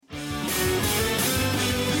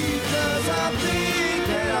I think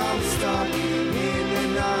that I'm stuck in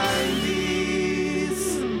the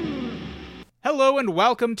 90s. Hello and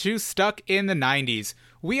welcome to Stuck in the 90s.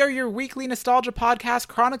 We are your weekly nostalgia podcast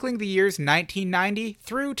chronicling the years 1990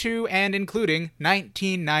 through to and including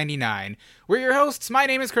 1999. We're your hosts. My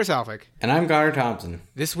name is Chris Alphick. And I'm Connor Thompson.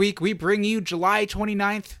 This week we bring you July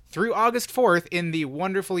 29th through August 4th in the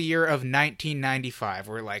wonderful year of 1995.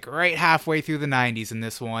 We're like right halfway through the 90s in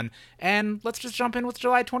this one. And let's just jump in with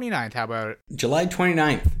July 29th. How about it? July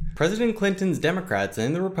 29th. President Clinton's Democrats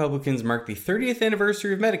and the Republicans marked the 30th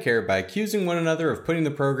anniversary of Medicare by accusing one another of putting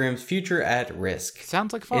the program's future at risk.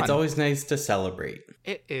 Sounds like fun. It's always nice to celebrate.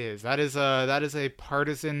 It is. That is a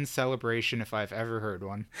partisan celebration if I've ever heard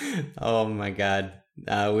one. Oh my god.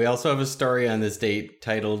 We also have a story on this date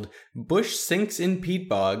titled Bush Sinks in Peat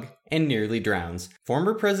Bog and Nearly Drowns.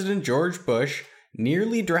 Former President George Bush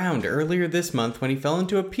nearly drowned earlier this month when he fell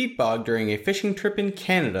into a peat bog during a fishing trip in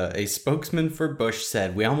Canada, a spokesman for Bush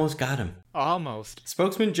said. We almost got him. Almost.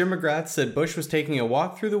 Spokesman Jim McGrath said Bush was taking a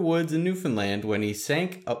walk through the woods in Newfoundland when he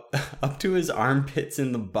sank up to his armpits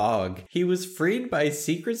in the bog. He was freed by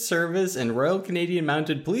Secret Service and Royal Canadian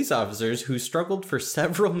Mounted Police officers who struggled for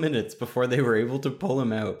several minutes before they were able to pull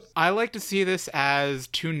him out. I like to see this as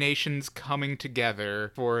two nations coming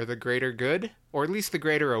together for the greater good, or at least the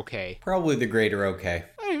greater okay. Probably the greater okay.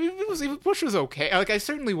 I mean, Bush was okay. Like, I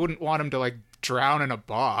certainly wouldn't want him to, drown in a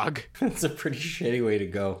bog. That's a pretty shitty way to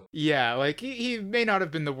go. Yeah, he may not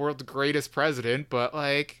have been the world's greatest president, but,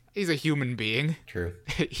 he's a human being. True.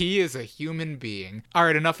 He is a human being. All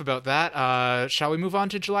right, enough about that. Shall we move on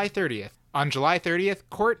to July 30th? On July 30th,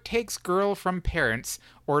 court takes girl from parents,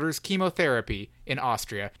 orders chemotherapy in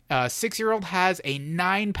Austria. A 6-year-old has a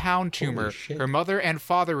 9-pound tumor. Her mother and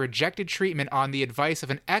father rejected treatment on the advice of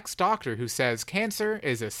an ex-doctor who says cancer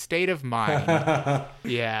is a state of mind.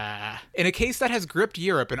 Yeah. In a case that has gripped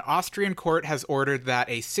Europe, an Austrian court has ordered that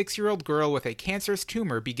a 6-year-old girl with a cancerous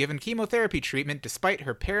tumor be given chemotherapy treatment despite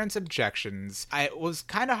her parents' objections. It was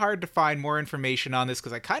kind of hard to find more information on this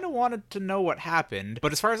because I kind of wanted to know what happened.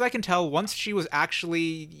 But as far as I can tell, once she was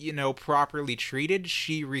actually, properly treated,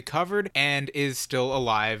 she recovered and is still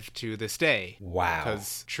alive to this day. Wow.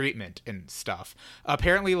 Because treatment and stuff.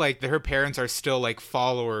 Apparently, her parents are still,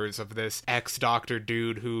 followers of this ex-doctor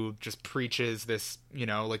dude who just preaches this,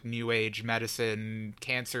 new age medicine,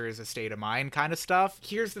 cancer is a state of mind kind of stuff.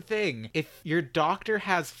 Here's the thing. If your doctor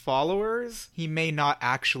has followers, he may not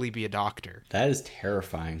actually be a doctor. That is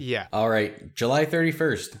terrifying. Yeah. All right. July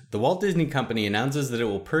 31st. The Walt Disney Company announces that it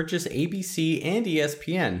will purchase ABC and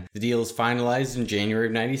ESPN. The deal is finalized in January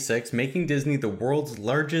of 96, making Disney the world's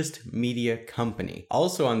largest media company.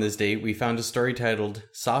 Also on this date, we found a story titled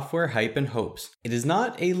Software Hype and Hopes. It is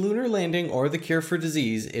not a lunar landing or the cure for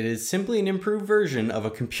disease. It is simply an improved version of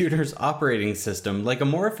a computer's operating system, like a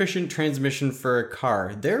more efficient transmission for a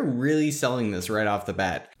car. They're really selling this right off the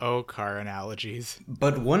bat. Oh, car analogies.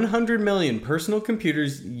 But 100 million personal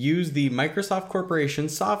computers use the Microsoft Corporation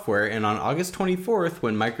software, and on August 24th,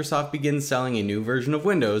 when Microsoft begins selling a new version of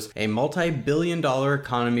Windows, a multi-billion-dollar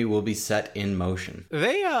economy will be set in motion.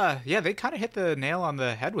 They kind of hit the nail on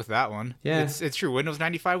the head with that one. Yeah. It's true. Windows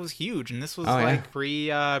 95 was huge, and this was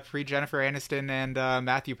pre Jennifer Aniston and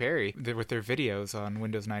Matthew Perry with their videos on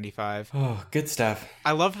Windows 95. Oh, good stuff.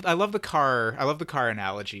 I love the car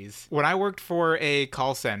analogies. When I worked for a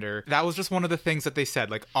call center, that was just one of the things that they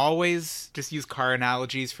said, always just use car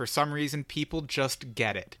analogies. For some reason, people just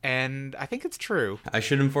get it. And I think it's true. I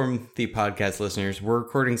should inform the podcast listeners, we're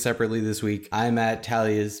recording separately this week. I'm at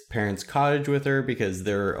Talia's parents' cottage with her because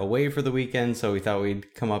they're away for the weekend, so we thought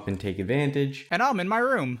we'd come up and take advantage. And I'm in my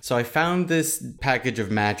room. So I found this package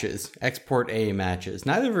of matches, Export A matches.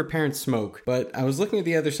 Neither of her parents smoke, but I was looking at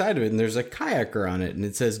the other side of it and there's a kayaker on it and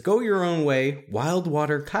it says, "Go your own way, wild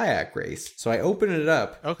water kayak race." So I open it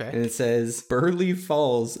up. Okay. And it says, Burley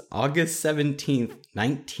Falls, August 17th,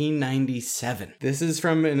 1997. This is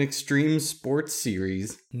from an extreme sports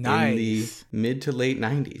series in the mid to late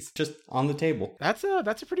 90s. Just on the table. That's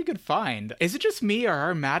a pretty good find. Is it just me, or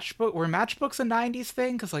were matchbooks a 90s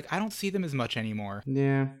thing? Because I don't see them as much anymore.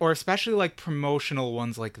 Yeah. Or especially promotional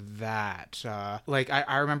ones like that.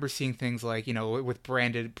 I remember seeing things with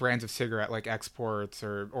brands of cigarette exports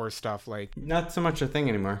or stuff Not so much a thing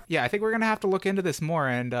anymore. Yeah, I think we're gonna have to look into this more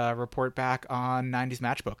and report back on 90s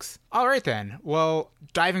matchbooks. All right then. Well,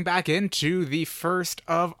 diving back into the 1st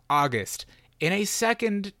of August. In a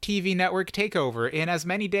second TV network takeover in as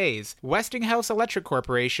many days, Westinghouse Electric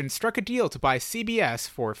Corporation struck a deal to buy CBS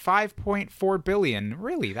for $5.4 billion.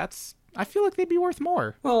 Really, that's I feel like they'd be worth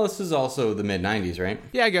more. Well, this is also the mid-90s, right?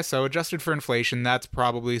 Yeah, I guess so. Adjusted for inflation, that's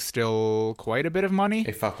probably still quite a bit of money.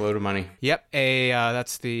 A fuckload of money. Yep,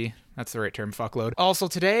 that's the right term, fuckload. Also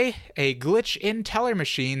today, a glitch in teller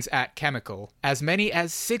machines at Chemical. As many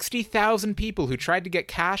as 60,000 people who tried to get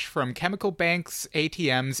cash from Chemical Bank's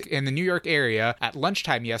ATMs in the New York area at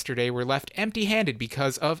lunchtime yesterday were left empty-handed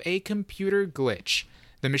because of a computer glitch.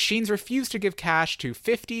 The machines refused to give cash to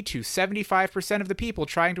 50 to 75% of the people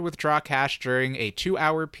trying to withdraw cash during a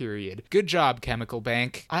 2-hour period. Good job, Chemical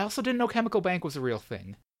Bank. I also didn't know Chemical Bank was a real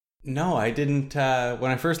thing. No, I didn't.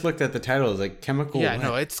 When I first looked at the title, it was like Chemical... Yeah,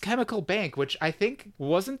 no, it's Chemical Bank, which I think,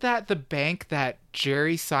 wasn't that the bank that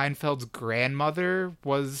Jerry Seinfeld's grandmother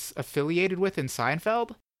was affiliated with in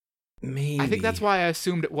Seinfeld? Maybe. I think that's why I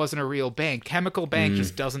assumed it wasn't a real bank. Chemical Bank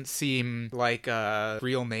just doesn't seem like a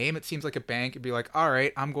real name. It seems like a bank. It'd be like, all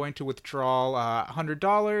right, I'm going to withdraw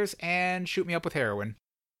 $100 and shoot me up with heroin.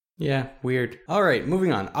 Yeah, weird. All right,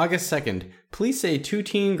 moving on. August 2nd. Police say 2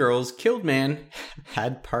 teen girls killed man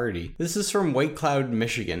had party. This is from White Cloud,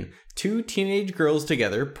 Michigan. 2 teenage girls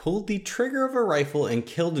together pulled the trigger of a rifle and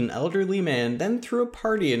killed an elderly man, then threw a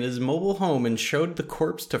party in his mobile home and showed the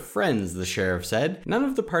corpse to friends, the sheriff said. None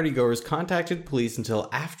of the partygoers contacted police until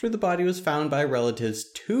after the body was found by relatives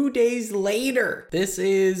 2 days later. This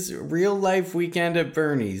is real life Weekend at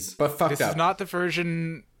Bernie's, but fucked up. This is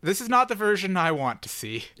not the version I want to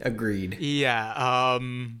see. Agreed. Yeah,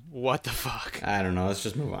 what the fuck? I don't know, let's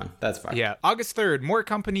just move on. That's fine. Yeah, August 3rd, more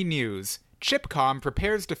company news. Chipcom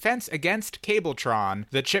prepares defense against Cabletron.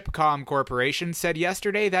 The Chipcom Corporation said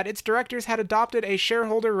yesterday that its directors had adopted a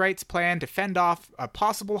shareholder rights plan to fend off a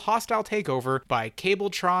possible hostile takeover by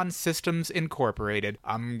Cabletron Systems Incorporated.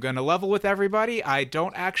 I'm gonna level with everybody. I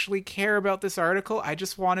don't actually care about this article. I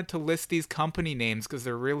just wanted to list these company names because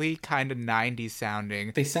they're really kind of 90s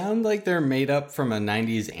sounding. They sound like they're made up from a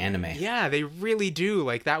 90s anime. Yeah, they really do.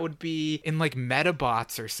 Like, that would be in, like,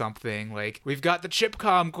 Metabots or something. Like, we've got the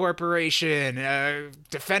Chipcom Corporation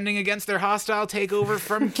defending against their hostile takeover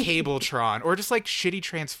from Cabletron, or just like shitty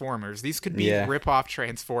Transformers. These could be rip-off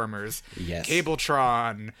Transformers. Yes.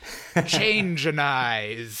 Cabletron,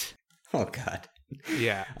 Change-Anize. Oh god.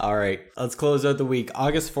 Yeah. All right, let's close out the week.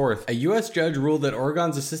 August 4th, a U.S. judge ruled that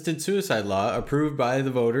Oregon's assisted suicide law, approved by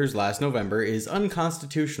the voters last November, is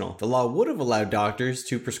unconstitutional. The law would have allowed doctors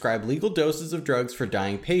to prescribe legal doses of drugs for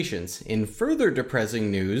dying patients. In further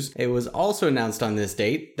depressing news, it was also announced on this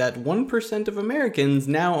date that 1% of Americans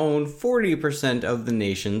now own 40% of the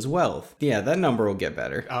nation's wealth. Yeah, that number will get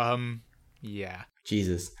better. Yeah.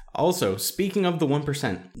 Jesus. Also, speaking of the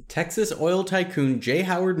 1%, Texas oil tycoon J.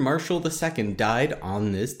 Howard Marshall II died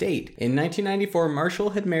on this date. In 1994, Marshall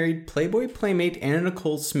had married Playboy playmate Anna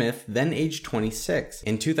Nicole Smith, then aged 26.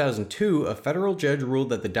 In 2002, a federal judge ruled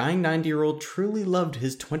that the dying 90-year-old truly loved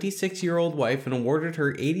his 26-year-old wife and awarded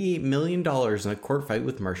her $88 million in a court fight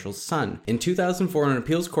with Marshall's son. In 2004, an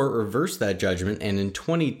appeals court reversed that judgment, and in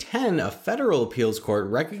 2010, a federal appeals court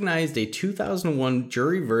recognized a 2001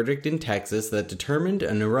 jury verdict in Texas that determined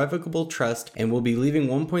an irrevocable trust and will be leaving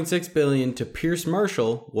 $1.6 billion to Pierce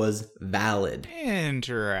Marshall was valid.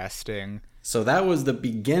 Interesting. So that was the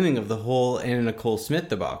beginning of the whole Anna Nicole Smith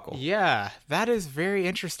debacle. Yeah, that is very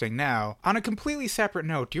interesting. Now, on a completely separate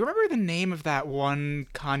note, do you remember the name of that one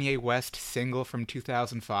Kanye West single from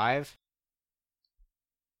 2005?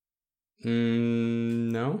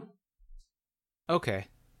 No. Okay.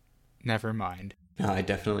 Never mind. No, I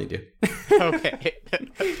definitely do. Okay.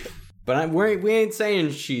 But we ain't saying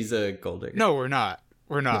she's a gold digger. No, we're not.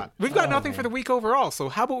 We're not. We've got nothing for the week overall, so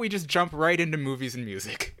how about we just jump right into movies and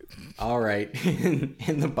music? All right.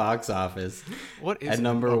 In the box office. What is at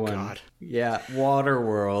number one? God. Yeah,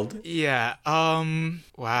 Waterworld. Yeah. Wow.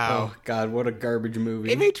 Oh god, what a garbage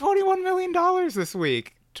movie. It made $21 million this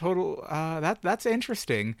week. Total, that's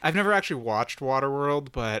interesting. I've never actually watched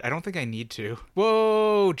Waterworld, but I don't think I need to.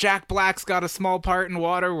 Whoa, Jack Black's got a small part in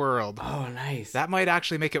Waterworld. Oh, nice. That might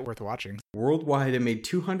actually make it worth watching. Worldwide, it made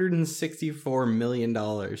 $264 million.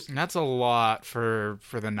 That's a lot for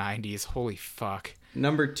the 90s. Holy fuck.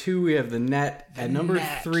 Number 2, we have The Net. At number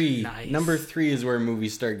 3, nice. Number 3 is where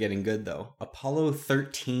movies start getting good, though. Apollo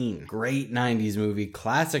 13. Great 90s movie.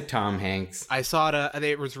 Classic Tom Hanks. I saw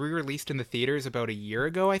it was re-released in the theaters about a year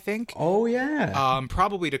ago, I think. Oh, yeah.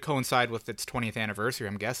 Probably to coincide with its 20th anniversary,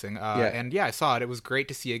 I'm guessing. And yeah, I saw it. It was great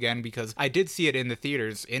to see again because I did see it in the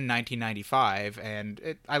theaters in 1995,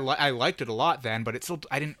 and I liked it a lot then, but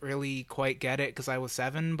I didn't really quite get it because I was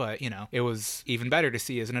 7, but, you know, it was even better to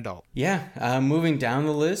see as an adult. Yeah, moving down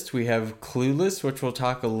the list, we have Clueless, which we'll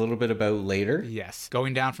talk a little bit about later. Yes.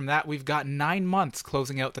 Going down from that, we've got 9 months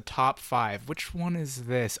closing out the top 5. Which one is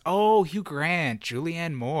this? Oh, Hugh Grant,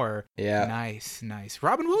 Julianne Moore. Yeah. Nice.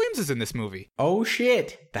 Robin Williams is in this movie. Oh,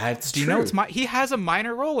 shit. That's Do true. you know he has a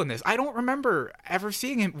minor role in this? I don't remember ever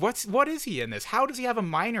seeing him. What is he in this? How does he have a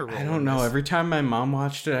minor role? I don't in know. this? Every time my mom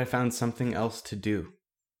watched it, I found something else to do.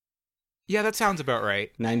 Yeah, that sounds about right.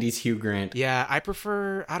 90s Hugh Grant. Yeah, I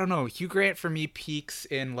don't know. Hugh Grant for me peaks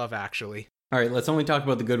in Love Actually. All right, let's only talk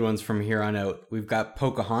about the good ones from here on out. We've got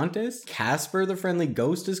Pocahontas, Casper the Friendly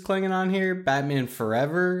Ghost is clinging on here, Batman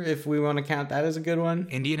Forever, if we want to count that as a good one.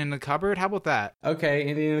 Indian in the Cupboard? How about that? Okay,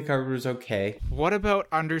 Indian in the Cupboard was okay. What about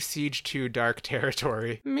Under Siege 2 Dark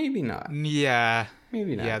Territory? Maybe not. Yeah.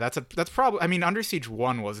 Maybe not. Yeah, that's probably... I mean, Under Siege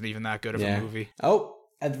 1 wasn't even that good of a movie. Oh,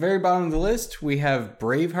 at the very bottom of the list, we have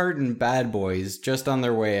Braveheart and Bad Boys just on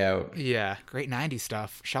their way out. Yeah, great 90s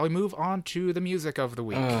stuff. Shall we move on to the music of the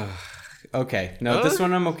week? Okay, no, this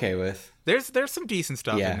one I'm okay with. There's some decent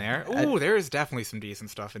stuff in there. Ooh, there is definitely some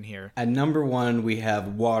decent stuff in here. At number 1, we have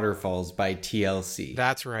Waterfalls by TLC.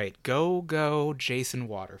 That's right. Go, Jason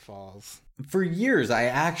Waterfalls. For years, I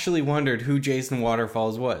actually wondered who Jason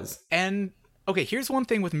Waterfalls was. And... okay, here's one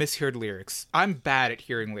thing with misheard lyrics. I'm bad at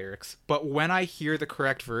hearing lyrics, but when I hear the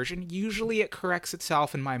correct version, usually it corrects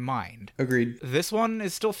itself in my mind. Agreed. This one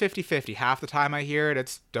is still 50-50. Half the time I hear it,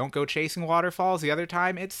 it's don't go chasing waterfalls. The other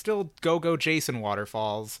time, it's still go Jason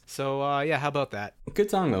Waterfalls. So, yeah, how about that?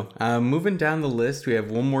 Good song, though. Moving down the list, we have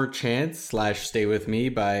One More Chance / Stay With Me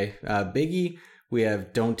by Biggie. We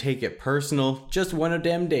have Don't Take It Personal, Just One of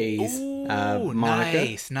Them Days. Ooh,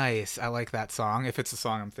 Monica. Nice. I like that song, if it's the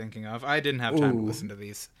song I'm thinking of. I didn't have time to listen to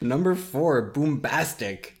these. Number 4,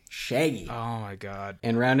 Boombastic, Shaggy. Oh my god.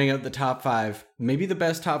 And rounding out the top 5, maybe the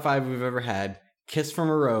best top 5 we've ever had, Kiss from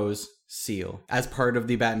a Rose, Seal, as part of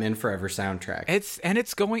the Batman Forever soundtrack. It's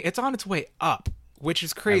on its way up. Which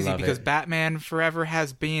is crazy because Batman Forever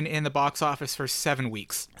has been in the box office for 7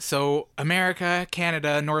 weeks. So America,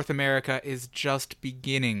 Canada, North America is just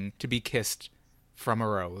beginning to be kissed from a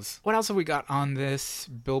rose. What else have we got on this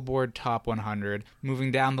Billboard Top 100?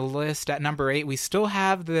 Moving down the list at number 8, we still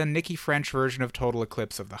have the Nicki French version of Total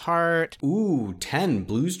Eclipse of the Heart. Ooh, 10,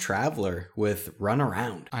 Blues Traveler with Run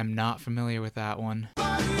Around. I'm not familiar with that one.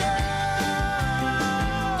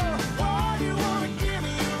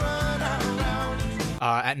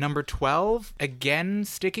 At number 12, again,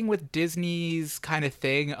 sticking with Disney's kind of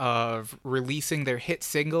thing of releasing their hit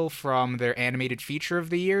single from their animated feature of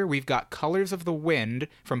the year, we've got Colors of the Wind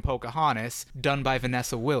from Pocahontas, done by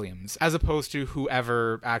Vanessa Williams, as opposed to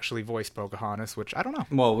whoever actually voiced Pocahontas, which I don't know.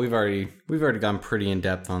 Well, we've already gone pretty in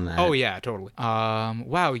depth on that. Oh yeah, totally.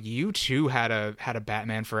 Wow, you too had a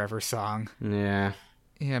Batman Forever song. Yeah.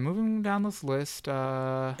 Yeah, moving down this list,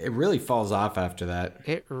 it really falls off after that.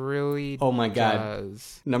 It really Oh my god.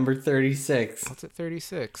 does. Number 36. What's at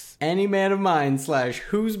 36? Any Man of Mine /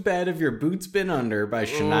 Whose Bed Have Your Boots Been Under by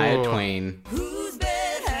Shania Twain. Whose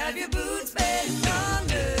bed have your boots been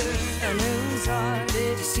under? And whose heart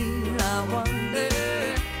did you steal, I wonder?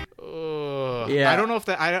 Yeah. I don't know if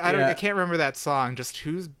that I can't remember that song. Just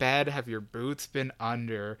whose bed have your boots been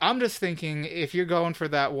under? I'm just thinking if you're going for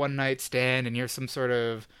that one night stand and you're some sort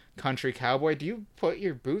of country cowboy, do you put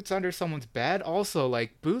your boots under someone's bed? Also,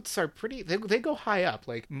 like, boots are pretty they go high up.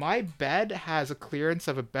 Like, my bed has a clearance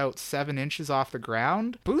of about 7 inches off the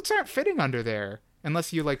ground. Boots aren't fitting under there.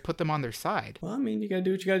 Unless you, like, put them on their side. Well, I mean, you gotta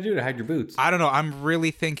do what you gotta do to hide your boots. I don't know. I'm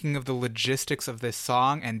really thinking of the logistics of this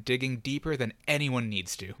song and digging deeper than anyone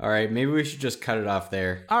needs to. All right, maybe we should just cut it off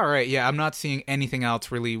there. All right, yeah, I'm not seeing anything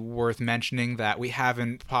else really worth mentioning that we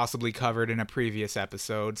haven't possibly covered in a previous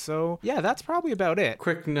episode. So, yeah, that's probably about it.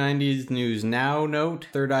 Quick 90s news now note.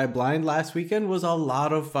 Third Eye Blind last weekend was a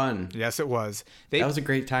lot of fun. Yes, it was. That was a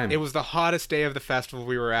great time. It was the hottest day of the festival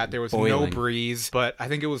we were at. There was no breeze, but I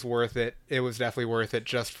think it was worth it. It was definitely worth it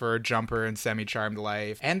just for Jumper and Semi-Charmed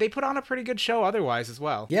Life. And they put on a pretty good show otherwise as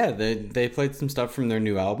well. Yeah, they played some stuff from their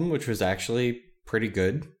new album, which was actually pretty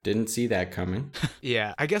good. Didn't see that coming.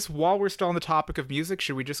 Yeah. I guess while we're still on the topic of music,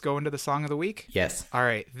 should we just go into the song of the week? Yes. All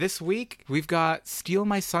right. This week, we've got Steal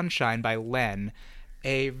My Sunshine by Len.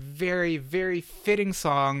 A very, very fitting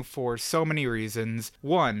song for so many reasons.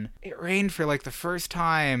 One, it rained for like the first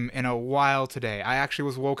time in a while today. I actually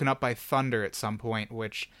was woken up by thunder at some point,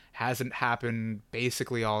 which hasn't happened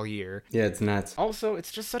basically all year. Yeah, it's nuts. Also,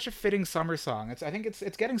 it's just such a fitting summer song. I think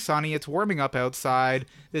it's getting sunny. It's warming up outside.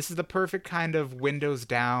 This is the perfect kind of windows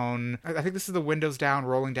down. I think this is the windows down,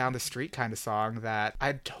 rolling down the street kind of song that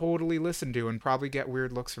I'd totally listen to and probably get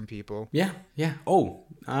weird looks from people. Yeah. Oh,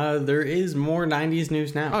 there is more 90s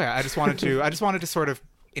news now. Oh yeah, I just wanted to sort of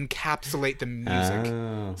encapsulate the music.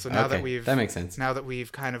 Oh, So now okay. That makes sense. Now that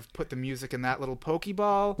we've kind of put the music in that little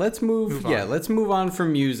Pokeball, Let's move on. Let's move on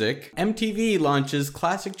from music. MTV launches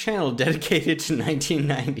classic channel dedicated to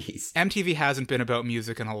 1990s. MTV hasn't been about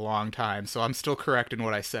music in a long time, so I'm still correct in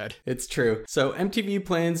what I said. It's true. So MTV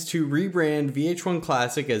plans to rebrand VH1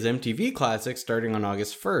 Classic as MTV Classic starting on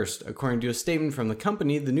August 1st. According to a statement from the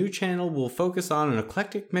company, the new channel will focus on an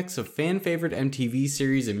eclectic mix of fan-favorite MTV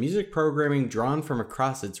series and music programming drawn from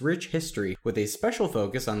across its rich history, with a special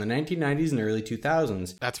focus on the 1990s and early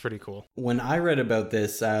 2000s. That's pretty cool. When I read about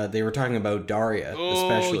this, they were talking about Daria,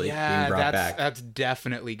 especially being brought back. That's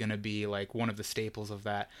definitely going to be like one of the staples of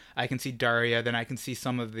that. I can see Daria, then I can see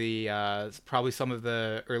some of the, probably some of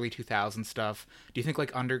the early 2000s stuff. Do you think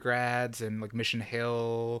like Undergrads and like Mission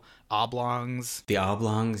Hill, Oblongs, The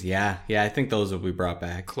Oblongs, yeah, I think those will be brought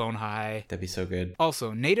back. Clone High? That'd be so good.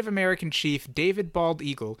 Also, Native American chief David Bald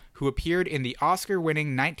Eagle, who appeared in the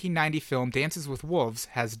Oscar-winning 1990 film Dances with Wolves,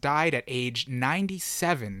 has died at age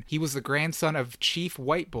 97. He was the grandson of Chief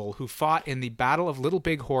White Bull, who fought in the Battle of Little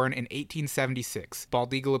Bighorn in 1876.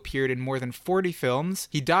 Bald Eagle appeared in more than 40 films.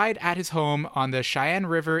 He died at his home on the Cheyenne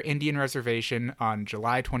River Indian Reservation on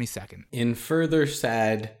July 22nd. In further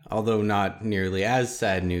sad, although not nearly as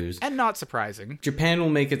sad news, And not surprising. Japan will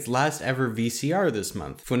make its last ever VCR this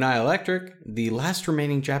month. Funai Electric, the last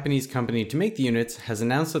remaining Japanese company to make the units, has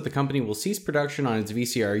announced that the company will cease production on its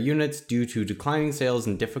VCR units due to declining sales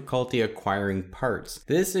and difficulty acquiring parts.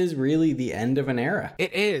 This is really the end of an era.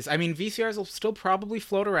 It is. I mean, VCRs will still probably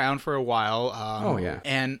float around for a while. Oh, yeah.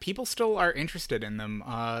 And people still are interested in them.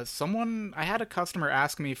 I had a customer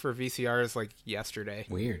ask me for VCRs like yesterday.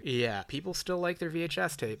 Weird. Yeah, people still like their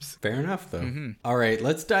VHS tapes. Fair enough, though. All right,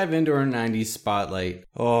 let's dive into our 90s spotlight.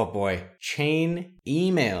 Oh boy, chain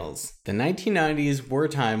emails. The 1990s were a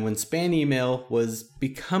time when spam email was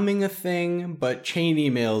becoming a thing, but chain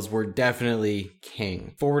emails were definitely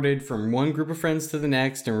king. Forwarded from one group of friends to the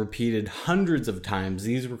next and repeated hundreds of times,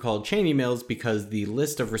 these were called chain emails because the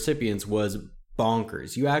list of recipients was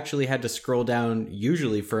bonkers. You actually had to scroll down,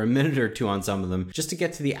 usually for a minute or two on some of them, just to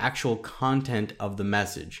get to the actual content of the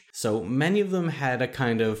message. So many of them had a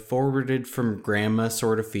kind of forwarded from grandma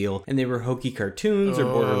sort of feel, and they were hokey cartoons or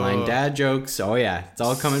borderline dad jokes. Oh yeah, it's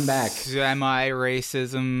all coming back.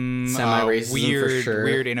 Semi-racism, for sure.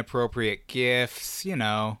 weird inappropriate gifs, you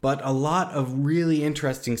know. But a lot of really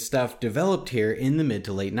interesting stuff developed here in the mid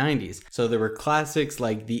to late 90s. So there were classics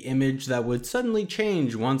like the image that would suddenly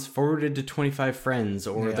change once forwarded to 25 friends,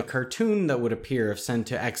 or the cartoon that would appear if sent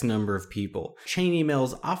to X number of people. Chain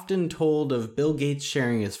emails often told of Bill Gates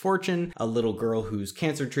sharing his fortune, a little girl whose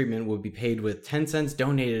cancer treatment would be paid with 10 cents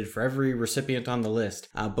donated for every recipient on the list.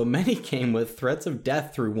 But many came with threats of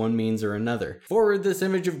death through one means or another. Forward this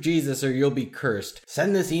image of Jesus or you'll be cursed.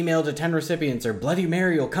 Send this email to 10 recipients or Bloody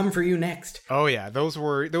Mary will come for you next. Oh yeah, those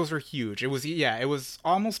were huge. It was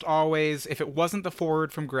almost always, if it wasn't the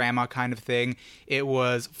forward from grandma kind of thing, it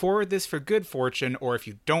was forward this for good fortune, or if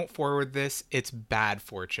you don't forward this, it's bad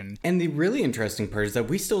fortune. And the really interesting part is that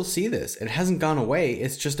we still see this. It hasn't gone away.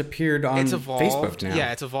 It's just appeared on Facebook now.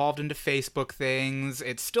 Yeah, it's evolved into Facebook things.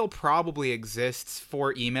 It still probably exists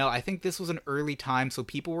for email. I think this was an early time, so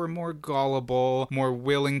people were more gullible, more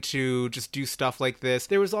willing to just do stuff like this.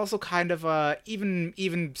 There was also kind of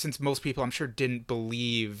even since most people, I'm sure, didn't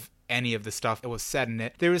believe any of the stuff that was said in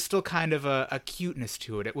it, there was still kind of a cuteness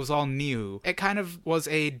to it. It was all new. It kind of was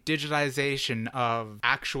a digitization of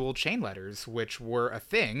actual chain letters, which were a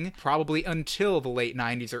thing probably until the late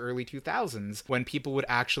 90s or early 2000s, when people would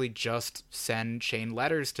actually just send chain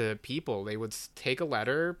letters to people. They would take a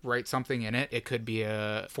letter, write something in it. It could be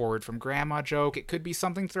a forward from grandma joke. It could be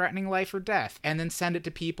something threatening life or death, and then send it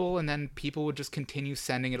to people, and then people would just continue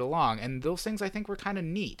sending it along. And those things I think were kind of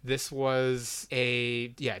neat. This was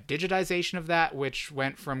a, digitization of that, which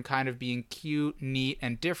went from kind of being cute, neat,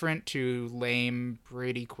 and different to lame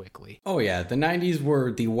pretty quickly. Oh yeah, the 90s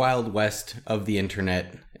were the Wild West of the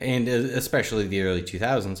internet, and especially the early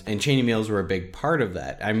 2000s, and chain emails were a big part of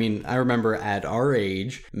that. I mean, I remember at our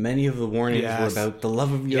age, many of the warnings were about the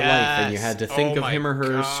love of your life, and you had to think of him or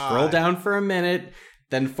her, scroll down for a minute,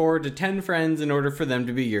 then forward to 10 friends in order for them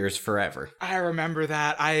to be yours forever. I remember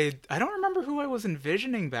that. I don't remember who I was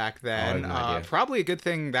envisioning back then. Probably a good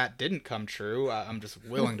thing that didn't come true. I'm just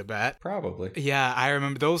willing to bet. Probably. Yeah, I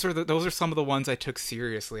remember those are some of the ones I took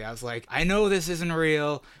seriously. I was like, I know this isn't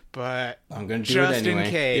real, but I'm gonna do just it anyway.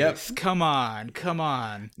 in case. Yep. Come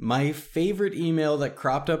on. My favorite email that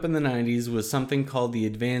cropped up in the 90s was something called the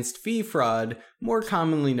Advanced Fee Fraud, more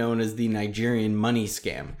commonly known as the Nigerian money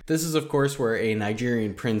scam. This is, of course, where a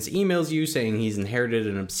Nigerian prince emails you saying he's inherited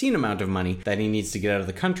an obscene amount of money that he needs to get out of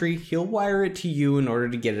the country. He'll wire it to you in order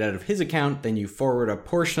to get it out of his account, then you forward a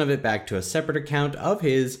portion of it back to a separate account of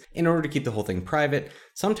his in order to keep the whole thing private.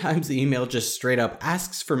 Sometimes the email just straight up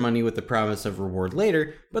asks for money with the promise of reward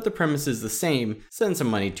later, but the premise is the same: send some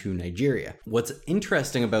money to Nigeria. What's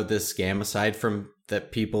interesting about this scam, aside from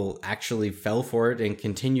that people actually fell for it and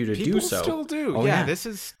continue to do so. People still do. Oh, yeah, this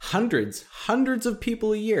is... Hundreds of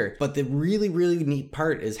people a year. But the really, really neat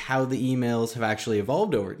part is how the emails have actually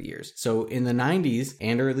evolved over the years. So in the 90s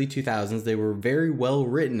and early 2000s, they were very well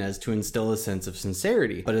written as to instill a sense of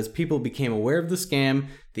sincerity. But as people became aware of the scam,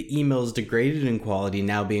 the emails degraded in quality,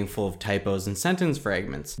 now being full of typos and sentence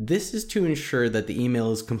fragments. This is to ensure that the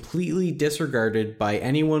email is completely disregarded by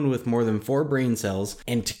anyone with more than 4 brain cells,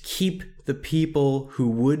 and to keep the people who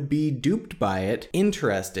would be duped by it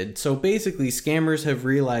interested. So basically, scammers have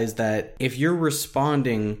realized that if you're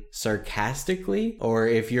responding sarcastically, or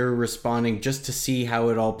if you're responding just to see how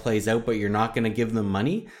it all plays out, but you're not going to give them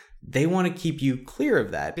money, they want to keep you clear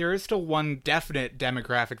of that. There is still one definite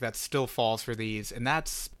demographic that still falls for these, and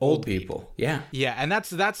that's old people. Yeah. Yeah, and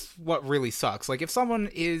that's what really sucks. Like, if someone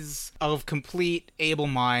is of complete able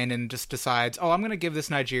mind and just decides, oh, I'm going to give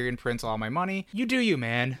this Nigerian prince all my money, you do you,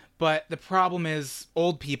 man. But the problem is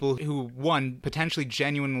old people who, one, potentially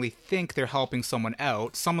genuinely think they're helping someone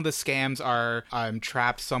out. Some of the scams are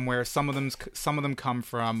trapped somewhere. Some of them come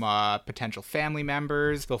from potential family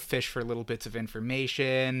members. They'll fish for little bits of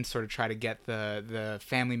information, sort of try to get the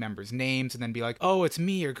family members' names, and then be like, oh, it's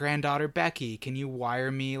me, your granddaughter Becky. Can you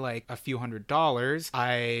wire me like a few $100s?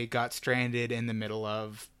 I got stranded in the middle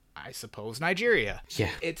of, I suppose, Nigeria.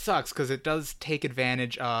 Yeah. It sucks because it does take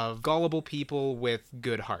advantage of gullible people with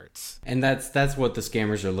good hearts. And that's what the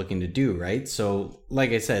scammers are looking to do, right? So,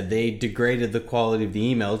 like I said, they degraded the quality of the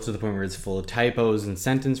email to the point where it's full of typos and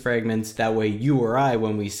sentence fragments. That way you or I,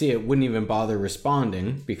 when we see it, wouldn't even bother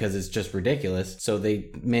responding because it's just ridiculous. So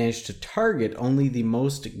they managed to target only the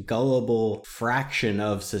most gullible fraction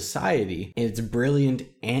of society. And it's brilliant,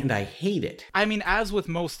 and I hate it. I mean, as with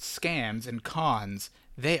most scams and cons,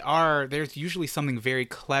 there's usually something very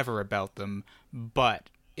clever about them, but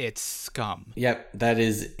it's scum. Yep, that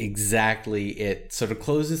is exactly it. So to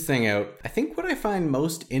close this thing out, I think what I find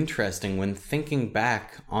most interesting when thinking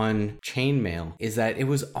back on chainmail is that it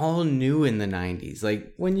was all new in the 90s.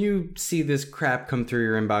 Like, when you see this crap come through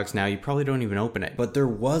your inbox now, you probably don't even open it. But there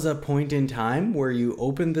was a point in time where you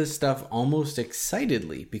opened this stuff almost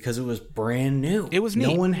excitedly because it was brand new. It was neat.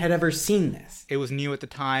 No one had ever seen this. It was new at the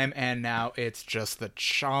time, and now it's just the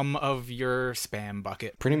chum of your spam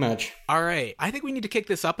bucket. Pretty much. All right, I think we need to kick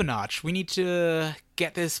this up a notch. We need to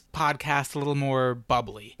get this podcast a little more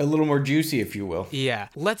bubbly. A little more juicy, if you will. Yeah.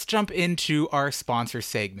 Let's jump into our sponsor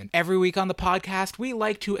segment. Every week on the podcast, we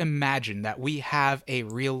like to imagine that we have a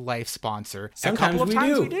real-life sponsor. Sometimes a couple of we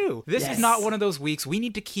times do. we do. This Yes. is not one of those weeks. We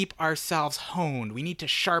need to keep ourselves honed. We need to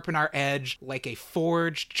sharpen our edge like a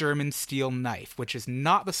forged German steel knife, which is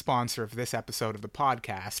not the sponsor of this episode of the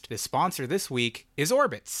podcast. The sponsor this week is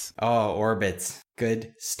Orbitz. Oh, Orbitz.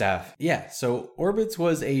 Good stuff. Yeah, so Orbitz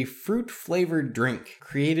was a fruit-flavored drink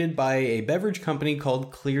created by a beverage company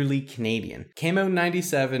called Clearly Canadian. Came out in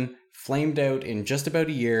 97, flamed out in just about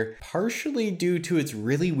a year, partially due to its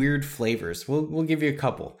really weird flavors. We'll give you a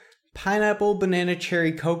couple. Pineapple, banana,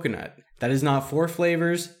 cherry, coconut. That is not 4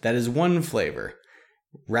 flavors, that is 1 flavor.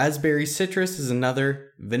 Raspberry citrus is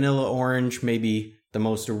another. Vanilla orange, maybe the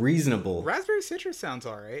most reasonable. Raspberry citrus sounds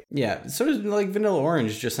all right. Yeah, so does, like, vanilla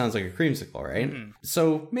orange just sounds like a creamsicle, right? Mm.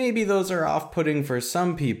 So maybe those are off-putting for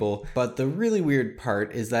some people, but the really weird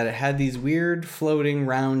part is that it had these weird floating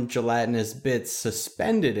round gelatinous bits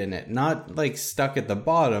suspended in it, not like stuck at the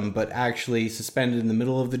bottom, but actually suspended in the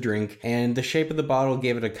middle of the drink, and the shape of the bottle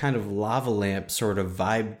gave it a kind of lava lamp sort of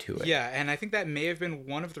vibe to it. Yeah, and I think that may have been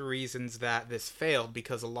one of the reasons that this failed,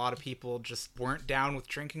 because a lot of people just weren't down with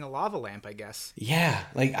drinking a lava lamp, I guess. Yeah,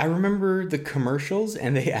 like, I remember the commercials,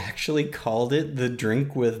 and they actually called it the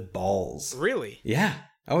drink with balls. Really? Yeah.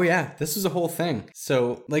 Oh yeah, this was a whole thing.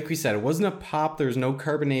 So, like we said, it wasn't a pop, there was no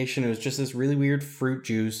carbonation, it was just this really weird fruit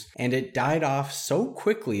juice, and it died off so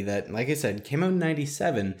quickly that, like I said, came out in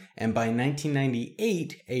 97, and by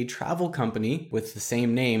 1998, a travel company with the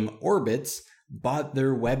same name, Orbitz, bought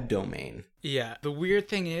their web domain. Yeah, the weird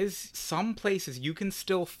thing is, some places you can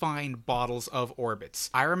still find bottles of Orbitz.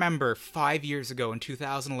 I remember 5 years ago in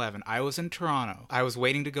 2011, I was in Toronto. I was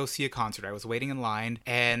waiting to go see a concert. I was waiting in line,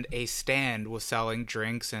 and a stand was selling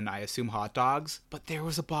drinks and I assume hot dogs, but there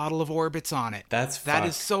was a bottle of Orbitz on it. That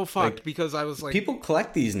is is so fucked, because I was like... People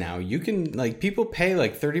collect these now. You can, like, people pay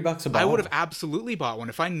like $30 a bottle. I would have absolutely bought one.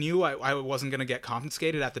 If I knew I wasn't going to get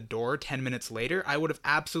confiscated at the door 10 minutes later, I would have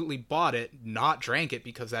absolutely bought it, not drank it,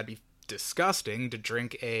 because that'd be disgusting to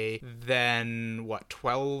drink a then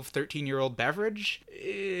 13-year-old beverage.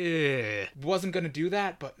 Wasn't gonna do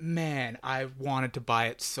that, but man, I wanted to buy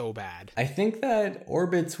it so bad. I think that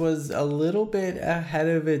Orbitz was a little bit ahead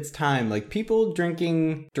of its time. Like, people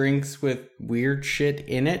drinking drinks with weird shit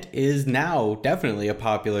in it is now definitely a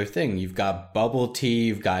popular thing. You've got bubble tea,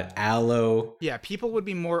 you've got aloe. Yeah, people would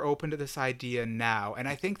be more open to this idea now, and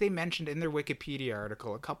I think they mentioned in their Wikipedia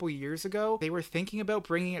article a couple years ago they were thinking about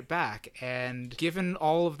bringing it back. And given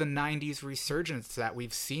all of the 90s resurgence that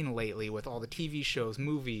we've seen lately with all the TV shows,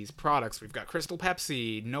 movies, products, we've got Crystal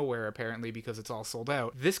Pepsi nowhere apparently because it's all sold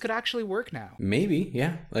out. This could actually work now. Maybe,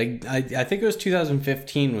 yeah. Like, I think it was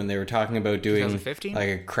 2015 when they were talking about doing 2015? like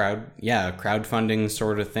a crowdfunding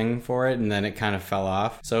sort of thing for it, and then it kind of fell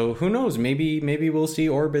off. So who knows? Maybe we'll see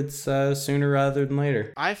Orbitz sooner rather than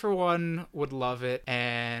later. I, for one, would love it,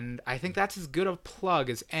 and I think that's as good a plug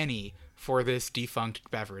as any for this defunct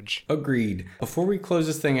beverage. Agreed. Before we close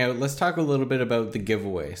this thing out, let's talk a little bit about the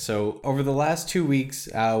giveaway. So over the last 2 weeks,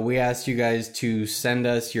 we asked you guys to send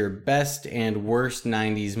us your best and worst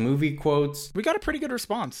 90s movie quotes. We got a pretty good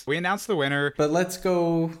response. We announced the winner. But let's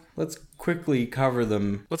quickly cover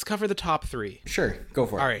them. Let's cover the top 3. Sure, go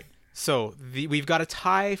for it. All right. So, we've got a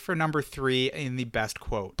tie for number 3 in the best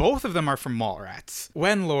quote. Both of them are from Mallrats.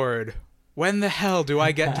 When the hell do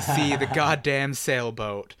I get to see the goddamn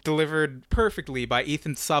sailboat? Delivered perfectly by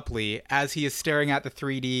Ethan Suplee as he is staring at the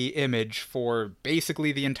 3D image for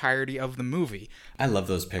basically the entirety of the movie. I love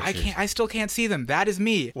those pictures. I still can't see them. That is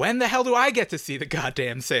me. When the hell do I get to see the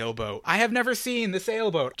goddamn sailboat? I have never seen the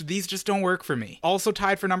sailboat. These just don't work for me. Also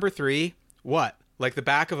tied for number 3, what? Like the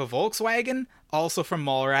back of a Volkswagen? Also from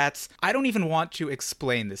Mallrats. I don't even want to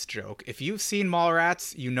explain this joke. If you've seen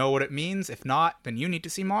Mallrats, you know what it means. If not, then you need to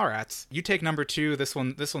see Mallrats. You take number 2. This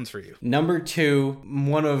one's for you. Number 2,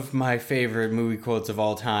 one of my favorite movie quotes of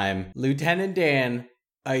all time. Lieutenant Dan,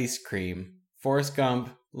 ice cream. Forrest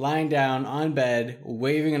Gump, lying down on bed,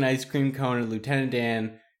 waving an ice cream cone at Lieutenant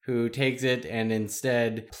Dan, who takes it and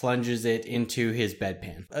instead plunges it into his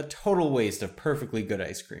bedpan. A total waste of perfectly good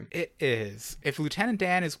ice cream. It is. If Lieutenant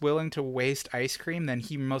Dan is willing to waste ice cream, then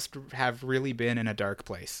he must have really been in a dark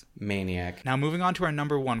place. Maniac. Now, moving on to our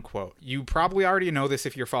number 1 quote. You probably already know this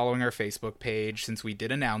if you're following our Facebook page, since we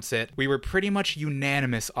did announce it. We were pretty much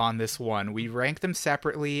unanimous on this one. We ranked them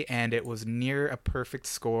separately, and it was near a perfect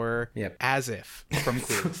score. Yep. As if. From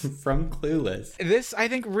Clueless. From Clueless. This, I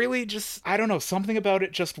think, really just, I don't know, something about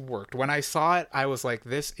it just worked. When I saw it, I was like,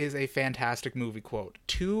 this is a fantastic movie quote.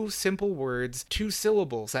 2 simple words, 2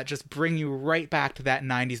 syllables that just bring you right back to that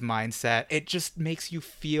 90s mindset. It just makes you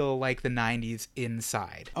feel like the 90s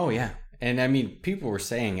inside. Oh, yeah. And I mean, people were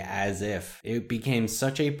saying as if. It became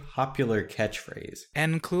such a popular catchphrase.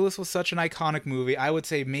 And Clueless was such an iconic movie. I would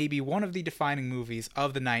say maybe one of the defining movies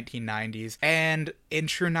of the 1990s. And in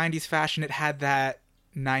true 90s fashion, it had that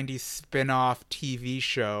 90s spin-off TV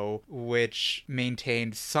show which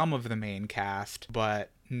maintained some of the main cast,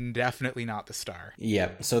 but definitely not the star.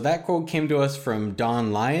 Yep. So that quote came to us from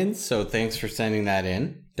Don Lyons, so thanks for sending that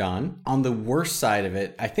in, Don. On the worst side of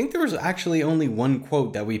it, I think there was actually only one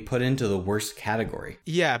quote that we put into the worst category.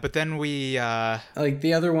 Yeah, but then we like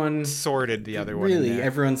the other one sorted the other one. Really,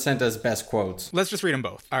 everyone sent us best quotes. Let's just read them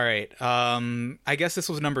both. All right. I guess this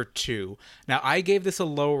was number 2. Now, I gave this a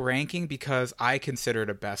low ranking because I consider it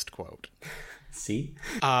a best quote. See?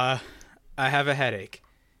 I have a headache.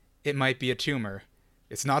 It might be a tumor.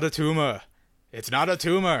 It's not a tumor. It's not a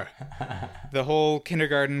tumor. The whole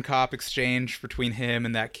kindergarten cop exchange between him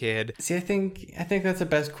and that kid. See, I think that's the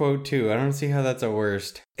best quote too. I don't see how that's a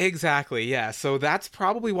worst. Exactly, yeah. So that's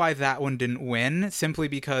probably why that one didn't win, simply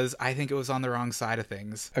because I think it was on the wrong side of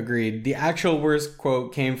things. Agreed. The actual worst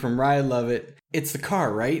quote came from Ryan Lovett. It's the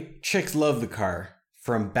car, right? Chicks love the car.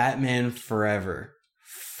 From Batman Forever.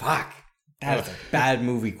 Fuck. That is a bad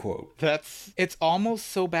movie quote. It's almost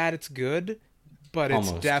so bad it's good. But it's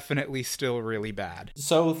Almost. Definitely still really bad.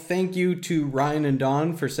 So thank you to Ryan and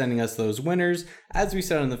Dawn for sending us those winners. As we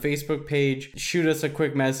said on the Facebook page, shoot us a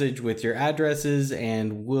quick message with your addresses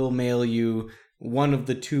and we'll mail you one of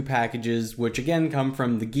the 2 packages, which again come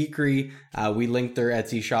from The Geekery. We linked their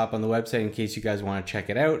Etsy shop on the website in case you guys want to check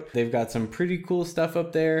it out. They've got some pretty cool stuff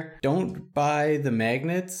up there. Don't buy the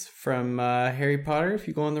magnets from Harry Potter if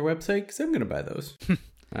you go on their website, because I'm going to buy those.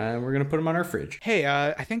 We're going to put them on our fridge. Hey,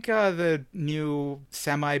 I think the new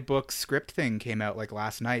semi-book script thing came out like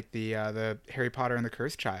last night, the Harry Potter and the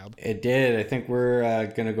Cursed Child. It did. I think we're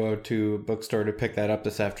going to go to a bookstore to pick that up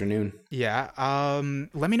this afternoon. Yeah.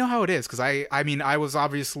 Let me know how it is, because I mean, I was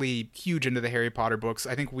obviously huge into the Harry Potter books.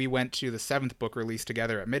 I think we went to the 7th book release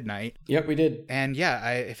together at midnight. Yep, we did. And yeah,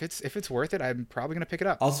 if it's worth it, I'm probably going to pick it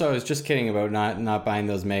up. Also, I was just kidding about not buying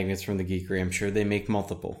those magnets from The Geekery. I'm sure they make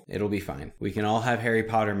multiple. It'll be fine. We can all have Harry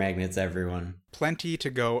Potter magnets, everyone. Plenty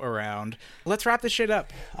to go around. Let's wrap this shit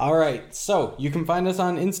up. All right, so you can find us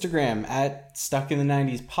on Instagram at Stuck in the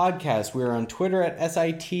 90s Podcast. We're on Twitter at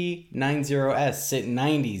SIT90S,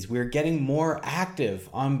 Sit90s. We're getting more active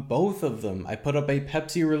on both of them. I put up a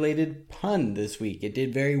Pepsi-related pun this week. It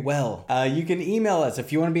did very well. You can email us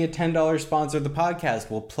if you want to be a $10 sponsor of the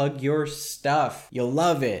podcast. We'll plug your stuff. You'll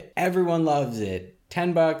love it. Everyone loves it.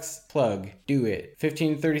 $10, plug, do it.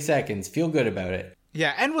 15 to 30 seconds. Feel good about it.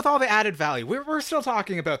 Yeah, and with all the added value, we're still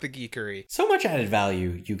talking about the geekery. So much added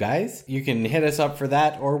value, you guys. You can hit us up for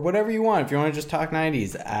that or whatever you want. If you want to just talk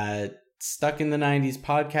 90s, stuckin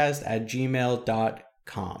the90spodcast at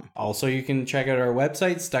gmail.com. Also, you can check out our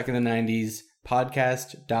website, stuckin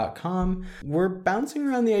the90spodcast.com. We're bouncing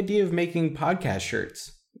around the idea of making podcast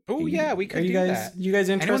shirts. Oh yeah, we could do that. You guys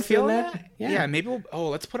interested in that? Yeah, maybe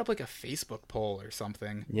let's put up like a Facebook poll or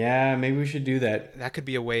something. Yeah, maybe we should do that. That could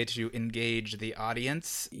be a way to engage the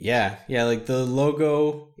audience. Yeah, like the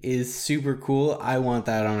logo is super cool. I want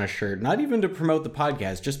that on a shirt. Not even to promote the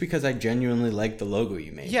podcast, just because I genuinely like the logo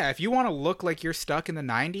you made. Yeah, if you want to look like you're stuck in the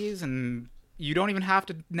 90s and you don't even have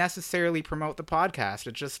to necessarily promote the podcast.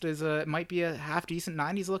 It just it might be a half decent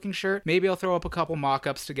 90s looking shirt. Maybe I'll throw up a couple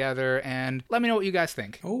mock-ups together and let me know what you guys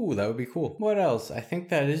think. Oh, that would be cool. What else? I think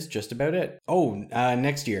that is just about it. Oh,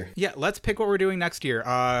 next year. Yeah, let's pick what we're doing next year.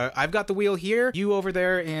 I've got the wheel here. You over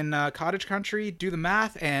there in cottage country, do the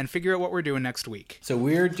math and figure out what we're doing next week. So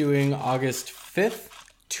we're doing August 5th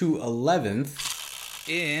to 11th.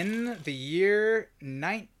 In the year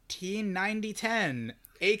 1990-10.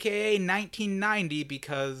 AKA 1990,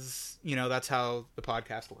 because that's how the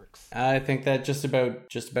podcast works. I think that just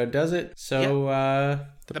about does it. So yep.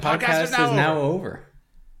 the podcast is now over.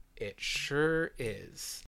 It sure is.